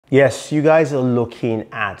Yes, you guys are looking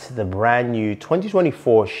at the brand new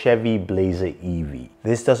 2024 Chevy Blazer EV.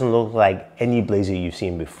 This doesn't look like any Blazer you've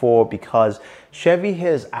seen before because Chevy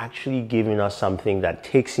has actually given us something that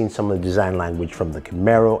takes in some of the design language from the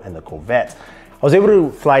Camaro and the Corvette. I was able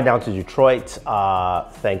to fly down to Detroit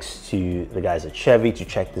thanks to the guys at Chevy to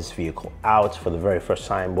check this vehicle out for the very first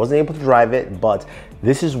time. Wasn't able to drive it, but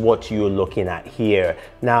this is what you're looking at here.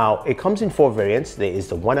 Now, it comes in 4 variants. There is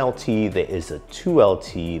the 1LT, there is the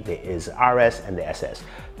 2LT, there is RS, and the SS.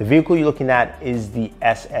 The vehicle you're looking at is the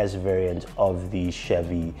SS variant of the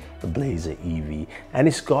Chevy Blazer EV. And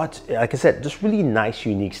it's got, like I said, just really nice,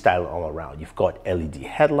 unique styling all around. You've got LED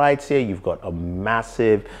headlights here. You've got a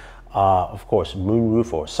massive, of course,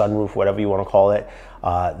 moonroof or sunroof, whatever you want to call it,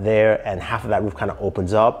 there, and half of that roof kind of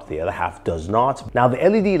opens up, the other half does not. Now the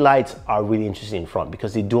LED lights are really interesting in front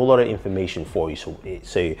because they do a lot of information for you.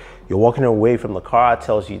 So you're walking away from the car, it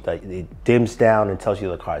tells you that it dims down and tells you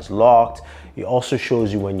the car is locked. It also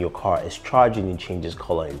shows you when your car is charging and changes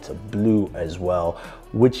color into blue as well,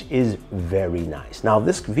 which is very nice. Now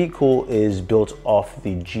this vehicle is built off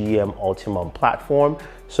the GM Ultium platform,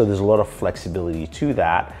 so there's a lot of flexibility to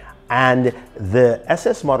that. And the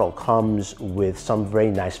SS model comes with some very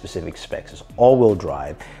nice specific specs. It's all-wheel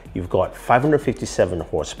drive. You've got 557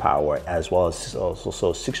 horsepower as well as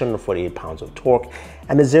also 648 pounds of torque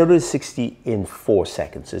and a 0 to 60 in 4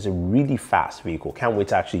 seconds. It's a really fast vehicle. Can't wait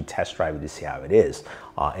to actually test drive it to see how it is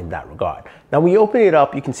in that regard. Now, when you open it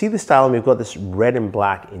up, you can see the styling. We've got this red and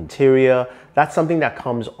black interior. That's something that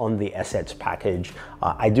comes on the SS package.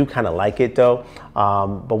 I do kind of like it though.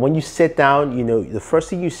 But when you sit down, you know, the first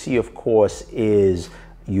thing you see, of course, is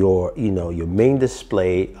your main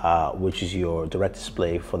display, which is your direct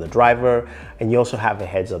display for the driver, and you also have a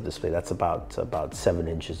heads-up display that's about 7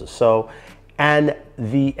 inches or so, and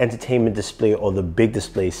the entertainment display, or the big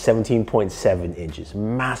display, 17.7 inches,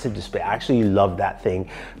 massive display. I actually love that thing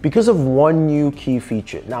because of one new key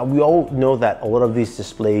feature. Now we all know that a lot of these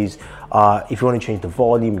displays, if you want to change the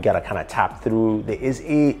volume, you gotta kind of tap through. There is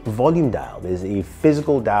a volume dial, there's a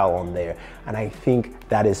physical dial on there, and I think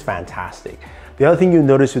that is fantastic. The other thing you'll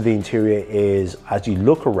notice with the interior is as you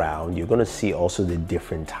look around, you're gonna see also the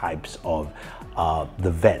different types of the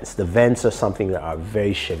vents. The vents are something that are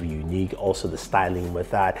very Chevy unique. Also the styling with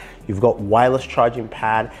that. You've got wireless charging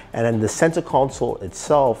pad, and then the center console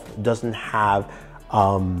itself doesn't have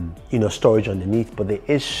storage underneath, but there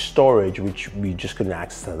is storage which we just couldn't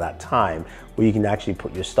access at that time, where you can actually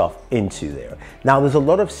put your stuff into there. Now there's a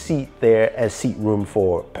lot of seat room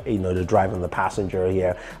for the driver and the passenger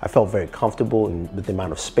here. I felt very comfortable with the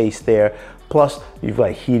amount of space there. Plus, you've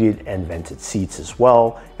got heated and vented seats as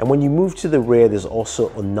well. And when you move to the rear, there's also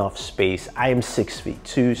enough space. I am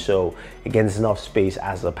 6'2", so again, there's enough space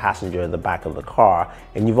as a passenger in the back of the car.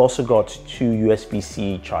 And you've also got 2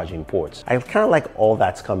 USB-C charging ports. I kind of like all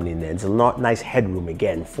that's coming in there. It's a nice headroom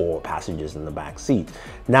again for passengers in the back seat.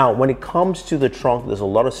 Now, when it comes to the trunk, there's a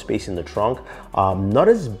lot of space in the trunk. Not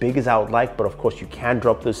as big as I would like, but of course you can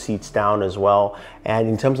drop those seats down as well. And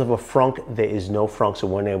in terms of a frunk, there is no frunk, so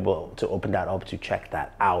we're unable to open that up to check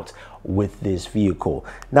that out with this vehicle.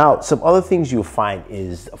 Now, some other things you'll find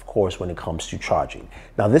is, of course, when it comes to charging.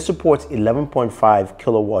 Now, this supports 11.5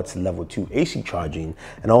 kilowatts level 2 AC charging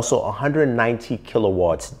and also 190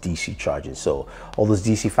 kilowatts DC charging. So all those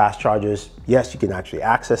DC fast chargers, yes, you can actually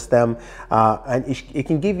access them. And it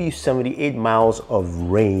can give you 78 miles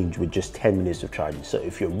of range with just 10 minutes of charging. So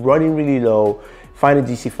if you're running really low, find a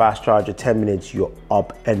DC fast charger, 10 minutes, you're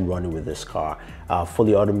up and running with this car.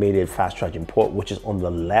 Fully automated fast charging port, which is on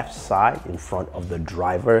the left side in front of the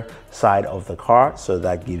driver side of the car. So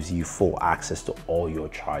that gives you full access to all your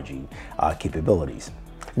charging capabilities.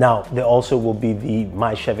 Now, there also will be the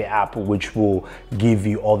My Chevy app, which will give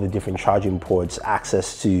you all the different charging ports,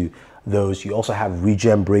 access to those. You also have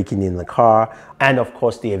regen braking in the car, and of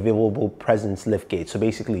course the available presence lift gate. So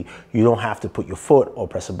basically you don't have to put your foot or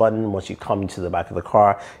press a button. Once you come into the back of the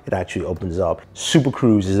car, it actually opens up. Super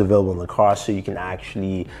Cruise is available in the car, so you can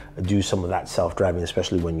actually do some of that self-driving,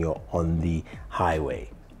 especially when you're on the highway.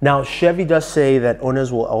 Now, Chevy does say that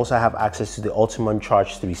owners will also have access to the Ultium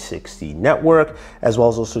Charge 360 network, as well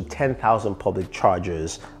as also 10,000 public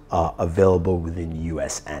chargers available within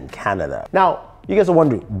US and Canada. Now, you guys are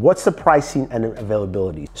wondering, what's the pricing and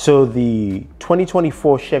availability? So the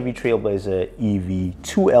 2024 Chevy Trailblazer EV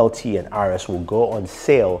 2LT and RS will go on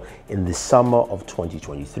sale in the summer of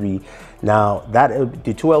 2023. Now,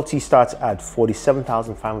 the 2LT starts at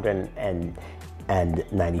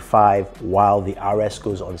 $47,595, while the RS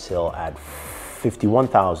goes on sale at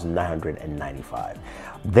 $51,995.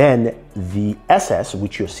 Then the SS,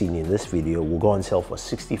 which you're seeing in this video, will go on sale for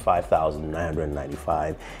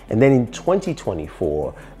 $65,995. And then in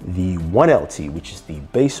 2024, the 1LT, which is the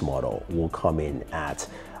base model, will come in at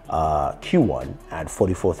Q1 at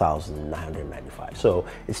 $44,995. So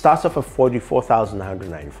it starts off at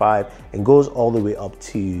 $44,995 and goes all the way up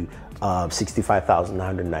to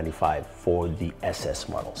 $65,995 for the SS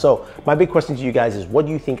model. So my big question to you guys is, what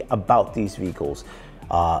do you think about these vehicles?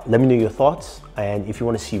 Let me know your thoughts, and if you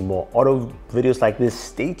want to see more auto videos like this,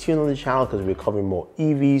 stay tuned on the channel because we're covering more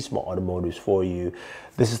EVs, more automotives for you.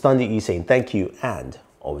 This is Thunder E saying thank you and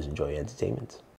always enjoy your entertainment.